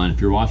be the one.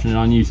 If you're watching it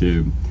on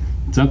YouTube,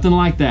 something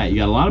like that. You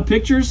got a lot of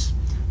pictures,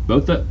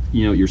 both the,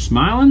 you know, you're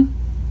smiling.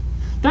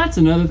 That's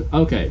another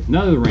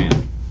rant,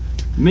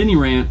 mini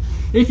rant.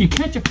 If you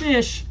catch a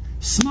fish,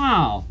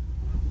 smile.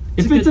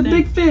 If it's a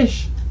big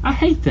fish, I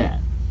hate that.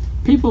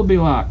 People will be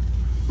like,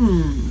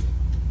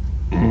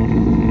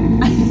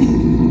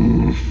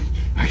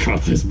 I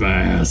caught this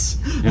bass,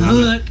 and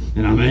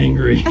I'm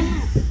angry.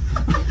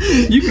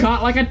 You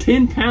caught like a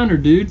 10-pounder,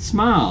 dude.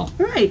 Smile.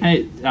 Right.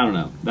 Hey, I don't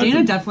know.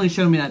 Dana definitely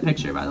showed me that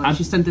picture, by the way.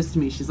 She sent this to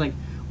me. She's like,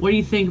 what do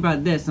you think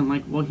about this? I'm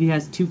like, well, he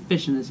has 2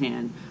 fish in his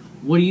hand.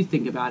 What do you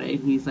think about it?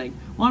 And he's like,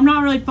 well, I'm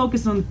not really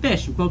focused on the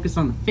fish. I'm focused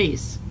on the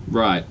face.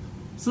 Right.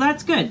 So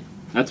that's good.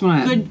 That's when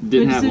I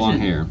didn't have long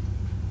hair.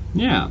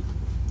 Yeah.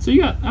 So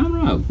you got, I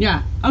don't know.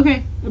 Yeah.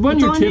 Okay. It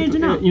wasn't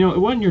it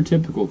wasn't your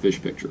typical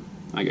fish picture,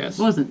 I guess.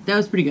 It wasn't. That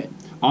was pretty good.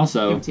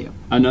 Also,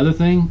 another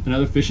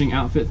fishing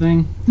outfit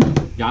thing,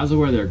 guys will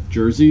wear their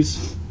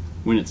jerseys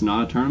when it's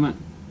not a tournament.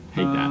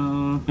 Hate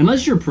that.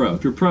 Unless you're pro.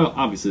 If you're pro,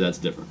 obviously that's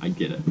different. I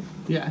get it.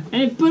 Yeah.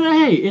 But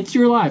hey, it's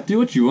your life. Do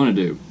what you want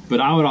to do. But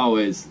I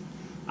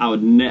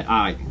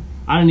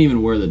didn't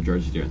even wear the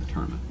jersey during the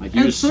tournament. Like,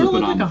 you just slip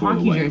it on before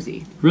the weigh. It sort of looked like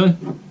a hockey jersey. Really?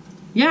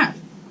 Yeah.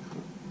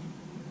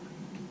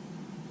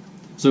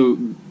 So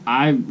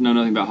I know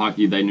nothing about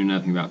hockey. They knew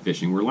nothing about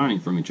fishing. We're learning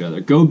from each other.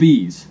 Go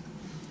Bees.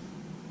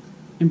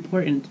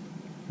 Important.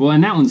 Well,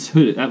 and that one's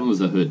hooded. That one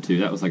was a hood too.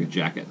 That was like a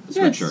jacket, a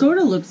yeah, sweatshirt. It sort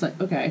of looks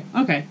like. Okay.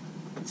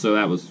 So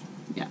that was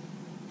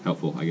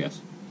helpful, I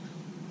guess,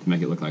 to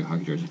make it look like a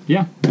hockey jersey.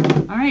 Yeah.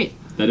 All right.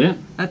 That it?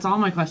 That's all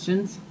my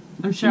questions.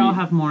 I'm sure I'll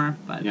have more,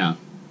 but yeah,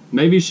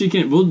 maybe she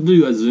can. We'll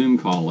do a Zoom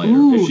call later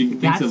if she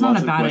thinks of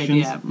lots of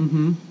questions. That's not a bad idea.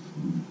 Mm-hmm.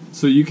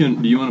 So you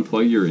can. Do you want to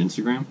plug your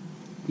Instagram?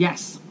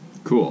 Yes.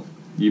 Cool.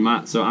 You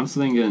might. So I'm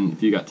thinking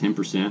if you got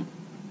 10%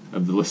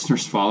 of the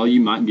listeners follow,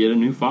 you might get a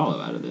new follow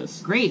out of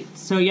this. Great.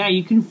 So yeah,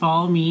 you can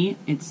follow me.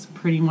 It's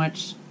pretty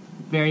much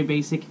very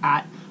basic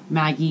at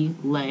Maggie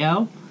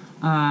Leo.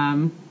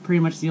 Pretty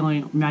much the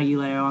only Maggie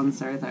Leo on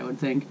this earth, I would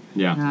think.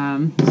 Yeah.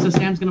 So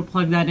Sam's gonna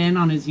plug that in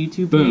on his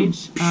YouTube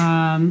page.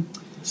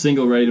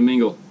 Single, ready to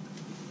mingle.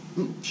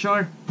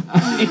 Sure.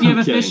 If you have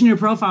a fish in your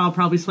profile, I'll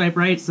probably swipe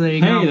right. So there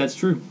you go. Hey, that's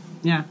true.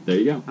 Yeah. There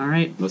you go. All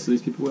right. Most of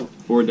these people will.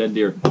 Or a dead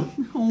deer.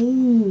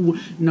 Oh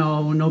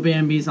no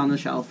Bambies on the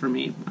shelf for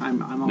me.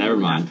 I'm all Never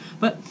mind.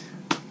 But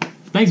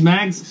thanks,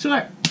 Mags.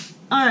 Sure.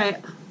 All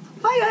right.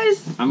 Bye,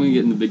 guys. I'm gonna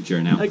get in the big chair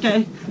now.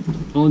 Okay.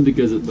 Only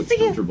because it looks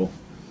comfortable.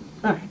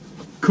 All right.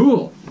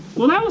 Cool.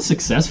 Well, that was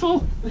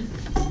successful.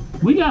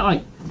 We got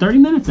like 30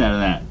 minutes out of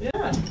that.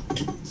 Yeah.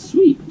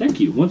 Sweet. Thank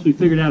you. Once we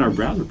figured out our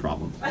browser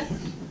problem.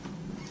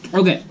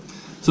 Okay.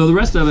 So the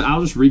rest of it,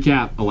 I'll just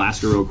recap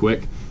Alaska real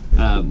quick.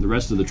 The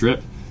rest of the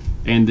trip,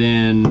 and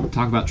then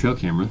talk about trail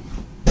camera.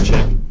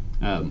 Check.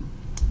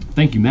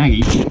 Thank you,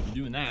 Maggie, for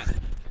doing that,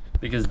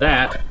 because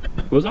that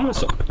was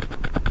awesome.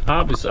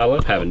 Obviously, I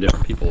love having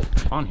different people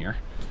on here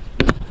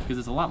because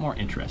it's a lot more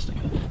interesting.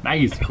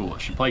 Maggie's the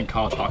coolest. She played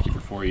college hockey for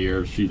 4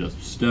 years. She's a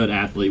stud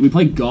athlete. We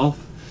played golf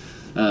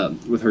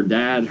with her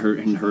dad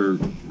and her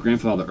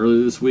grandfather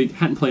earlier this week.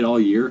 Hadn't played all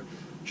year.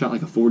 Shot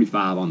like a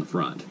 45 on the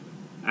front.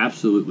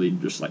 Absolutely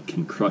just like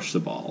can crush the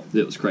ball.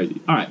 It was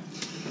crazy. All right.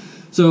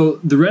 So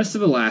the rest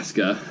of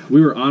Alaska,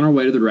 we were on our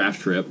way to the raft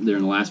trip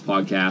during the last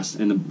podcast,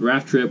 and the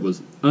raft trip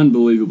was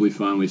unbelievably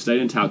fun. We stayed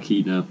in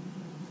Talkeetna,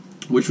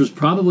 which was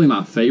probably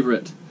my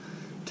favorite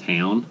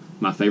town,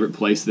 my favorite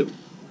place that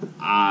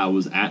I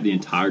was at the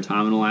entire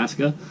time in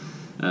Alaska.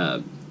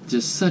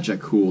 Just such a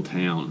cool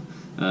town.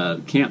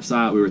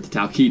 Campsite, we were at the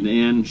Talkeetna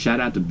Inn. Shout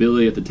out to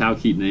Billy at the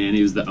Talkeetna Inn.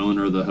 He was the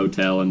owner of the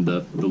hotel and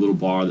the little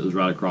bar that was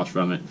right across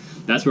from it.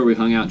 That's where we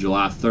hung out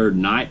July 3rd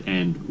night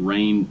and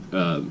rang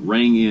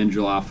in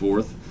July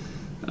 4th.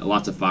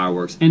 Lots of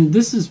fireworks. And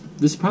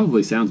this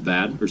probably sounds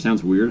bad or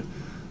sounds weird,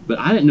 but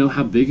I didn't know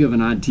how big of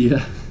an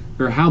idea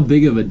or how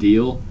big of a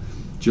deal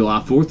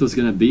July 4th was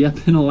going to be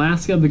up in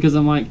Alaska, because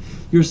I'm like,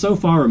 you're so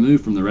far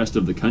removed from the rest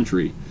of the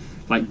country.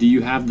 Like, do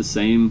you have the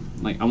same,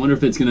 like, I wonder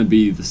if it's going to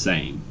be the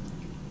same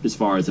as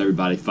far as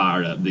everybody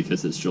fired up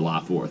because it's July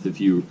 4th. If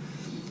you're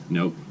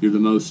one of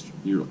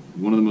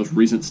the most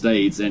recent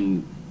states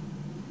and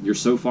you're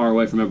so far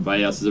away from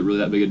everybody else, is it really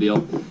that big a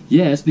deal?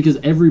 Yes,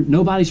 because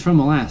nobody's from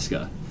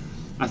Alaska.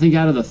 I think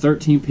out of the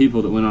 13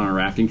 people that went on a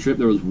rafting trip,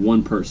 there was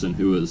one person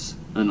who was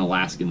an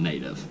Alaskan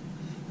native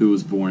who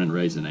was born and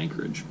raised in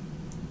Anchorage.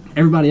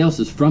 Everybody else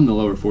is from the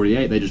lower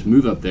 48. They just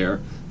move up there,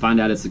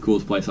 find out it's the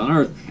coolest place on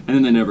earth, and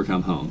then they never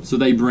come home. So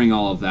they bring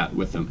all of that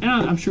with them. And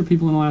I'm sure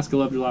people in Alaska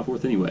love July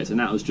 4th anyways,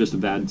 and that was just a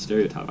bad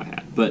stereotype I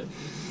had. But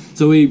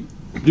so we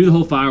do the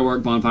whole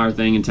firework bonfire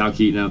thing in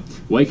Talkeetna,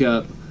 wake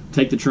up,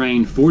 take the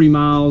train 40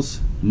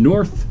 miles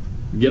north,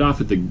 get off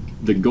at the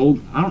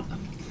Gold...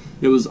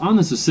 It was on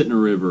the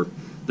Susitna River.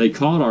 They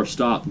called our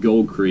stop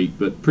Gold Creek,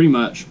 but pretty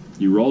much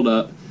you rolled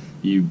up,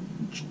 you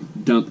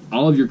dump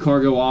all of your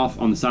cargo off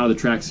on the side of the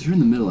tracks. You're in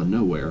the middle of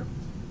nowhere.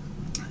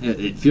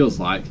 It feels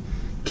like.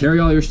 Carry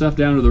all your stuff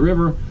down to the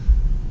river,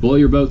 blow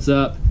your boats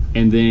up,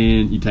 and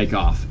then you take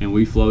off. And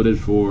we floated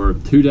for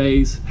 2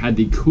 days, had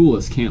the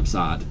coolest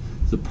campsite.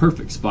 It's the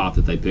perfect spot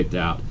that they picked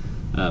out.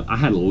 I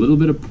had a little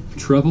bit of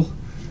trouble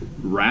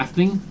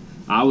rafting.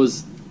 I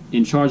was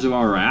in charge of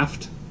our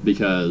raft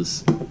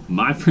because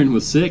my friend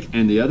was sick,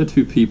 and the other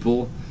 2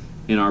 people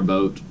in our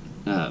boat,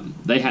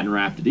 they hadn't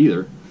rafted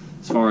either,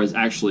 as far as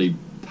actually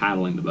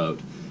paddling the boat.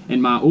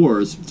 And my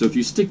oars, so if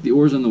you stick the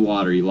oars in the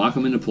water, you lock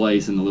them into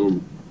place in the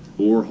little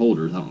oar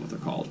holders. I don't know what they're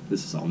called.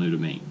 This is all new to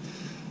me.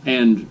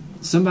 And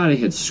somebody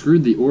had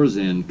screwed the oars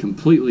in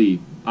completely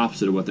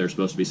opposite of what they're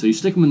supposed to be. So you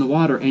stick them in the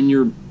water, and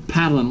you're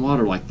paddling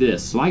water like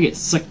this. So I get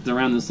sucked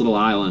around this little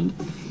island,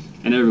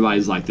 and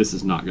everybody's like, this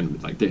is not going to be,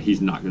 like,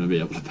 he's not going to be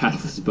able to paddle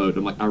this boat.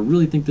 I'm like, I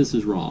really think this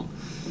is wrong.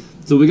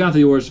 So we got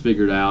the oars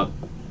figured out,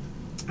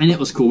 and it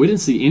was cool. We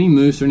didn't see any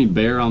moose or any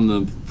bear on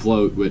the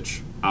float,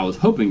 which I was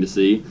hoping to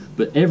see,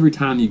 but every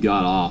time you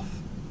got off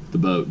the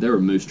boat, there were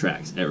moose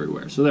tracks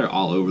everywhere. So they're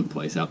all over the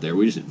place out there.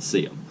 We just didn't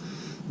see them.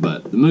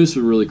 But the moose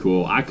were really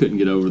cool. I couldn't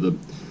get over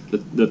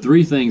the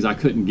 3 things I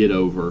couldn't get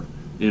over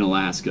in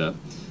Alaska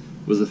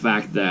was the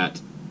fact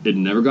that it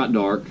never got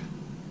dark.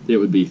 It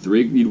would be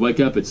you'd wake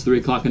up, it's 3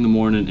 o'clock in the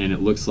morning, and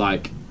it looks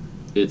like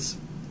it's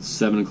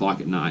 7 o'clock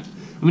at night.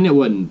 I mean, it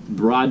wasn't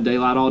broad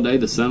daylight all day.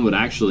 The sun would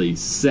actually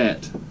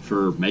set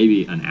for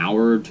maybe an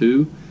hour or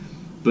 2,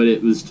 but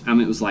it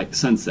was like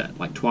sunset,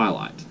 like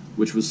twilight,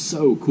 which was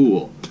so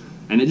cool.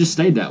 And it just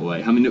stayed that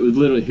way. I mean, it was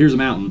literally, here's a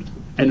mountain,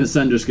 and the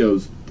sun just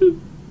goes, doop,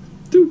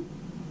 doop,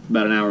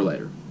 about an hour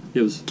later.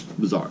 It was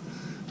bizarre.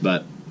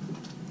 But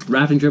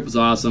rafting trip was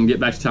awesome.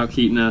 Get back to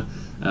Talkeetna.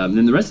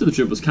 Then the rest of the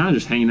trip was kind of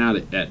just hanging out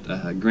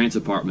at Grant's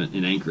apartment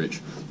in Anchorage.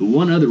 The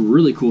one other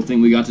really cool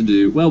thing we got to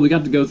do, well, we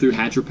got to go through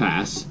Hatcher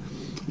Pass,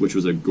 which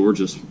was a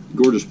gorgeous,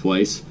 gorgeous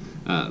place,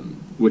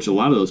 which a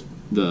lot of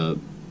the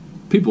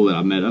people that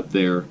I met up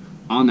there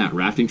on that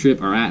rafting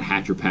trip are at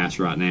Hatcher Pass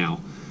right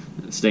now,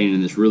 staying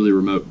in this really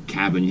remote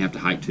cabin you have to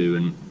hike to,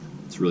 and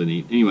it's really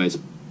neat. Anyways,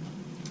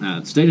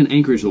 stayed in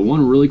Anchorage. The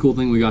one really cool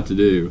thing we got to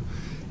do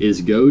is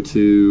go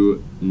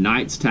to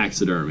Knight's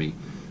Taxidermy.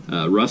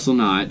 Russell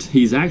Knight,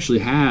 he's actually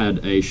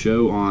had a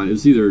show on, it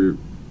was either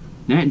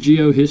Nat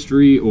Geo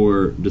History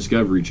or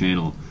Discovery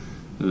Channel.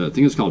 I think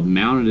it was called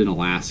Mounted in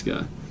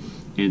Alaska.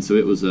 And so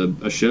it was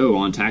a show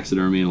on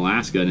taxidermy in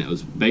Alaska, and it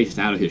was based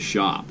out of his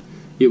shop.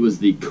 It was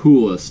the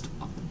coolest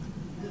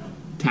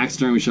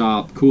taxidermy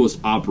shop, coolest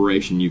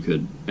operation you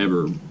could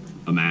ever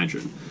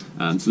imagine.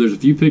 So there's a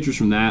few pictures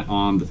from that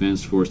on the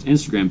Fenced Forest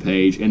Instagram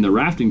page, and the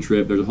rafting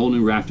trip, there's a whole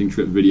new rafting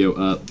trip video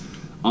up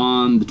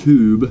on the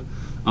tube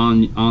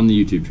on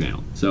the YouTube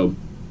channel. So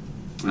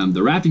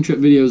the rafting trip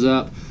video's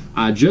up.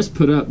 I just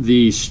put up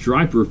the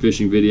striper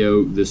fishing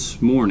video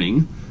this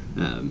morning.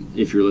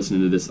 If you're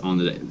listening to this on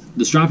the day,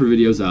 the striper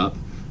video's up.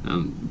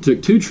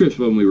 Took 2 trips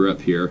when we were up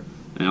here,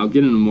 and I'll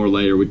get into more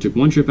later. We took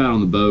 1 trip out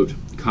on the boat,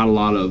 caught a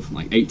lot of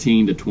like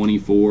 18 to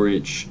 24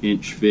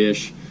 inch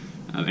fish,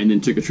 and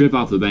then took a trip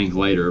off the bank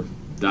later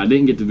that I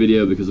didn't get the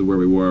video because of where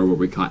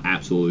we caught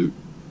absolute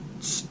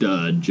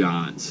stud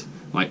giants,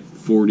 like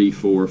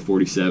 44,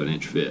 47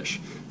 inch fish.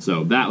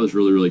 So that was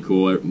really, really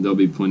cool. There'll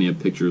be plenty of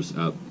pictures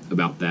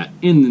about that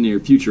in the near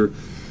future.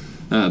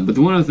 But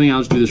the one other thing,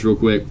 I'll just do this real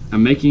quick.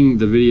 I'm making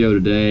the video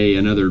today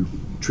another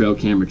trail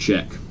camera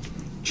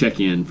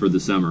check-in for the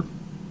summer.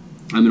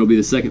 It'll be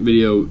the second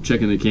video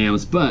checking the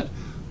cams, but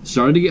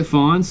started to get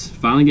fawns,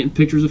 finally getting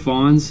pictures of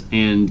fawns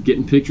and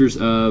getting pictures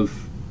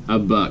of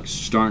bucks,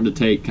 starting to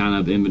take kind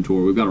of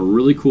inventory. We've got a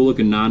really cool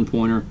looking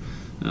 9-pointer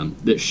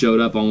that showed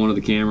up on one of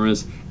the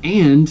cameras,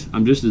 and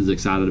I'm just as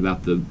excited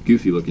about the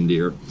goofy looking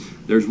deer.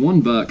 There's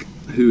one buck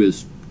who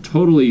is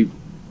totally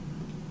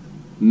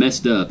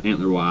messed up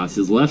antler-wise.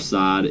 His left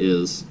side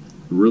is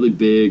really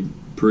big,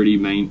 pretty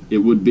it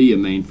would be a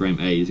mainframe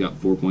A. He's got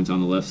 4 points on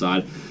the left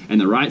side, and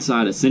the right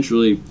side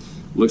essentially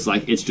looks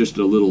like it's just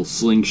a little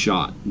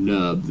slingshot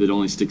nub that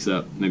only sticks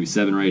up maybe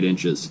 7 or 8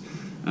 inches,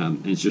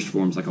 and it just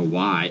forms like a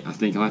Y. I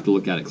think I'll have to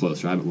look at it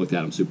closer. I haven't looked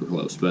at him super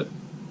close, but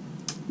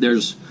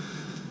there's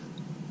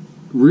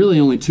really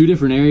only 2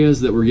 different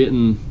areas that we're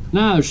getting.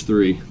 No, there's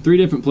 3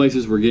 different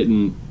places we're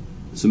getting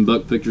some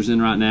buck pictures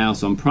in right now,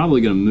 so I'm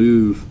probably going to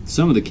move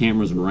some of the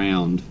cameras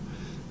around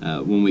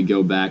when we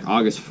go back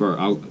August 1st.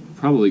 I'll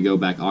probably go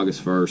back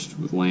August 1st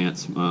with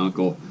Lance, my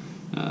uncle,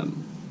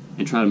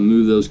 and try to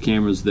move those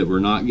cameras that we're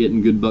not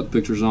getting good buck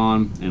pictures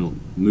on and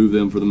move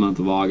them for the month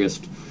of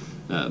August,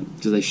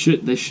 because they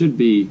should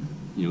be,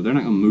 you know, they're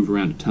not going to move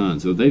around a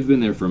ton. So if they've been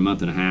there for a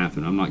month and a half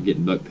and I'm not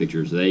getting buck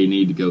pictures, they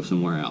need to go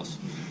somewhere else.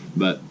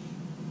 But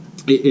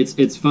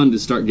it's fun to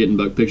start getting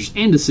buck pictures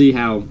and to see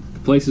how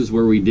places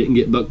where we didn't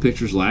get buck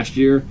pictures last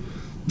year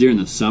during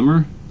the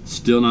summer,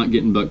 still not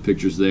getting buck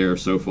pictures there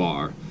so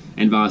far,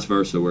 and vice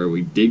versa, where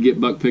we did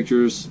get buck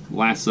pictures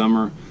last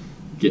summer,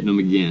 getting them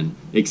again.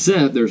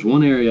 Except there's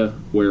one area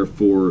where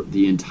for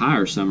the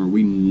entire summer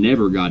we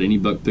never got any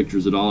buck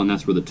pictures at all, and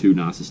that's where the 2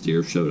 nicest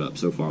deer showed up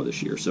so far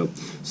this year. So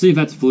see if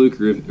that's a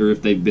fluke or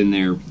if they've been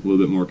there a little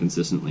bit more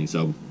consistently.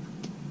 So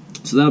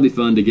that'll be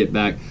fun to get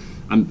back.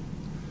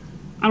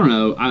 I don't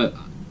know,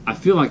 I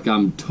feel like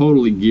I'm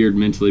totally geared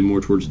mentally more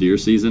towards deer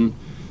season.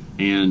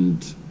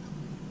 And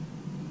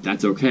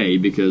that's okay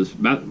because,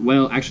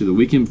 actually the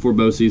weekend before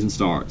bow season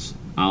starts,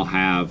 I'll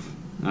have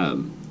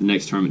the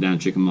next tournament down in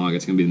Chickamauga.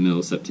 It's going to be the middle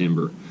of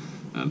September,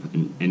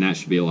 and that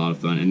should be a lot of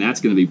fun. And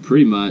that's going to be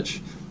pretty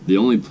much the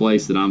only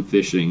place that I'm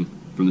fishing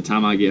from the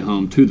time I get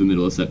home to the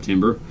middle of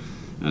September,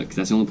 because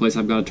that's the only place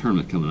I've got a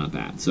tournament coming up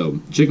at. So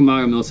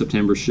Chickamauga, middle of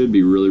September, should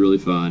be really, really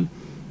fun.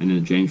 And then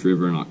the James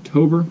River in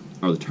October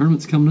are the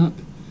tournaments coming up.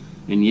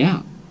 And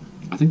yeah,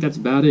 I think that's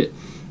about it.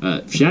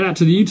 Shout out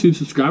to the YouTube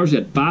subscribers. We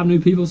had 5 new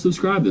people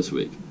subscribe this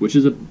week, which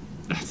is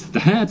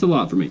that's a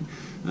lot for me.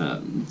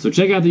 So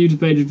check out the YouTube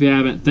page if you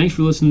haven't. Thanks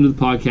for listening to the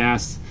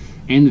podcast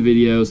and the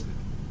videos.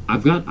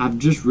 I've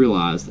just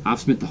realized I've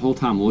spent the whole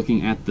time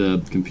looking at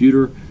the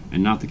computer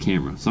and not the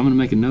camera. So I'm going to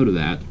make a note of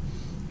that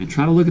and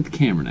try to look at the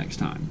camera next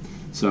time.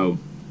 So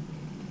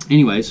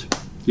anyways,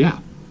 yeah.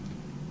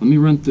 Let me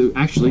run through.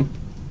 Actually,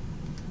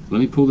 let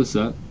me pull this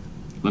up.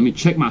 Let me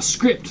check my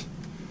script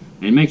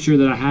and make sure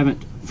that I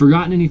haven't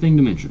forgotten anything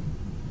to mention.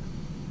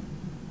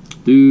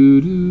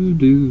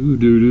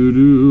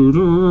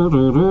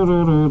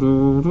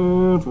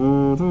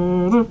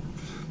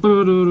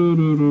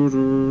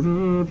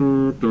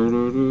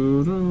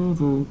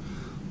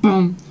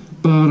 Bum,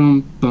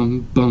 bum,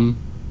 bum, bum,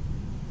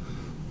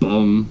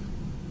 bum,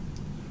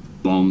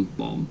 bum,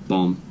 bum,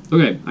 bum.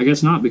 Okay, I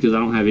guess not because I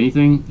don't have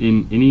anything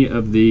in any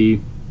of the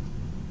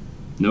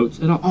notes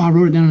at all. Oh, I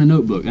wrote it down in a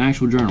notebook, an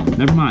actual journal.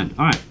 Never mind.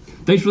 All right.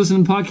 Thanks for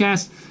listening to the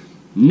podcast.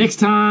 Next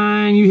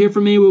time you hear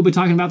from me, we'll be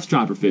talking about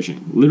striper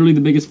fishing. Literally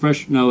the biggest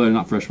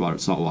not freshwater,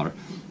 it's saltwater.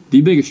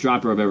 The biggest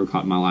striper I've ever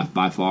caught in my life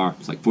by far.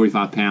 It's like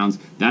 45 pounds.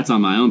 That's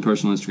on my own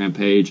personal Instagram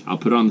page. I'll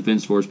put it on the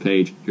Fence Force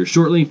page here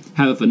shortly.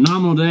 Have a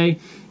phenomenal day.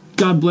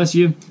 God bless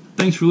you.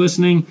 Thanks for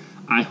listening.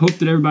 I hope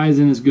that everybody's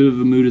in as good of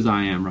a mood as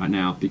I am right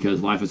now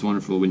because life is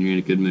wonderful when you're in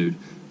a good mood.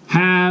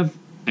 Have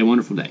a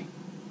wonderful day.